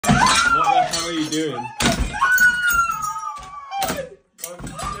are you doing? Oh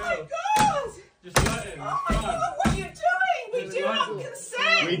my God! Just let him. Oh my God, what are you doing? We do not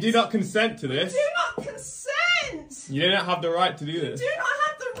consent. We do not consent to this. We do not consent. You don't have the right to do this. You do not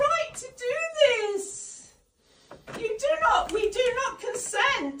have the right to do this. You do not. We do not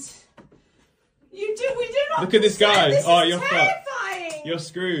consent. We do not. Look at this guy. This Oh, is you're terrifying. fucked. You're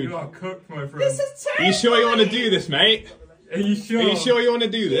screwed. You are cooked, my friend. This is terrifying. Are you sure you want to do this, mate? Are you sure? Are you sure you want to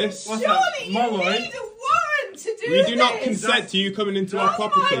do this? What's Surely that? you Malloy? need a warrant to do this. We do not consent to you coming into our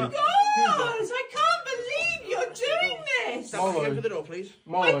property. Oh my God! I can't believe you're doing this. Stand back away from the door, please.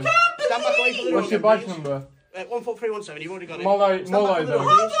 Malloy. I can't believe. Stand back away from the door. What's your badge number? 14317. You've already got it. Malloy, Malloy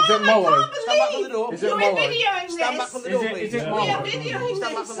though. Is it Malloy? Stand back from the door. Is it You're Malloy? videoing this. Stand back from the door, please. Is it We are Malloy? videoing Stand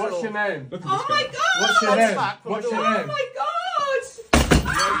back this. from the door. What's your name? Look at Oh this my guy. God! What's your Stand name? back from What's the your door. Oh name? my God!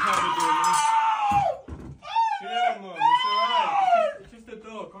 Yeah, Mum, it's alright. It's just a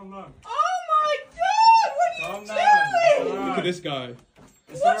door, calm down. Oh my God! What are Calm you down. doing? Look at this guy.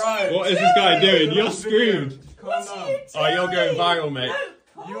 It's What alright. What is this guy doing? You're screwed. Calm What are down. you doing? Oh, you're going viral, mate. No.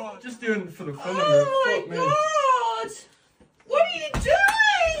 You are just doing it for the fun of it. Oh Fuck my me. God! What are you This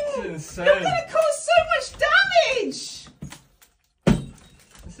doing? is You're insane. gonna cause so much damage.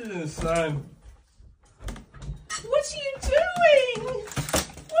 This is insane. What are you doing?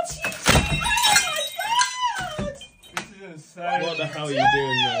 What are you doing? Oh my God! This is insane. What the hell are you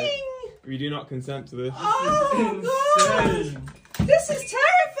doing, mate? We do not consent to this. Oh God! Insane. This is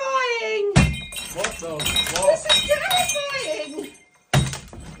terrifying! What the This fuck? is terrifying!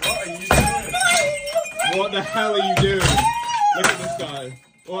 What are you doing? Terrifying! What the hell are you doing? Look at this guy.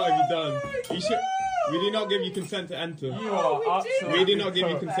 What have you done? You should. We do not give you consent to enter. You Oh, are we do. absolutely We do not give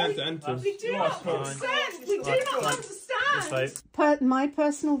you cooked. consent to enter. We do You are not fine. consent! We do not understand! My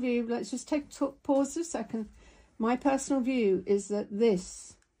personal view, let's just pause a second. My personal view is that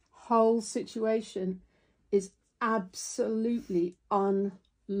this whole situation is absolutely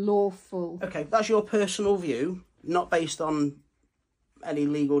unlawful. Okay, that's your personal view, not based on any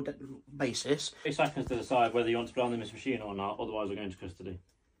legal basis. 8 seconds to decide whether you want to put on this machine or not, otherwise we're going to custody.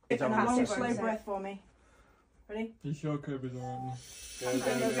 Long, slow breath for me. Ready? You sure Kobe's alright? Go,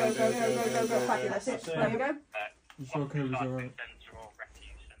 go. Fabulous. There we go. You sure Kobe's alright?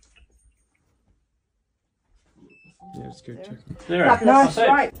 Yeah, it's good. Check. Fabulous.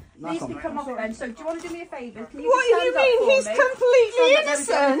 Right. Nice These one. can come off then. So do you want to do me a favour? Can you What do stand you up mean? for He's me? completely Stand up, innocent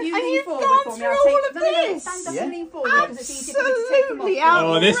there we and go. You lean you've forward gone for me. through I'll all take... of No, this. stand up Yeah. and lean forward because it's easier for me to take them off. Absolutely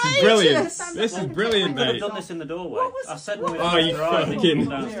Oh, this is brilliant. outrageous. This is brilliant, We could have mate. done this in the doorway. What was- I said what we was- Oh, you fucking.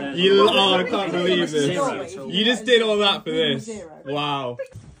 downstairs. Oh, I can't believe this. You just did all that for this. Wow.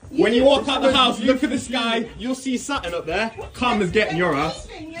 When you walk out the house, look at the sky. You'll see Saturn up there. Calm as getting your ass.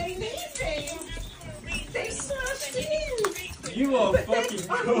 They smashed in. You are fucking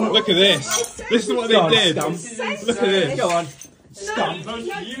cool. Look at this. This is what they did. Look at this. Go on. Stamp. Most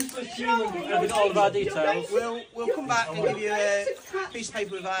useless human being. With all of our details. We'll come back and give you a piece of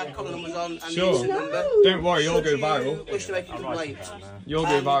paper with our collar numbers on and Sure. the incident number. Don't worry, you'll go Should you viral. wish to make a complaint. You'll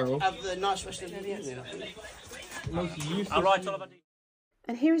go viral. Have the nice rest of the evening. Most useless. I'll write all of our details.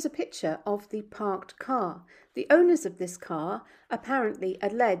 And here is a picture of the parked car. The owners of this car apparently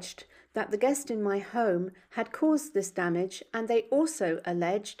alleged that the guest in my home had caused this damage, and they also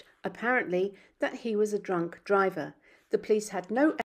alleged, apparently, that he was a drunk driver. The police had no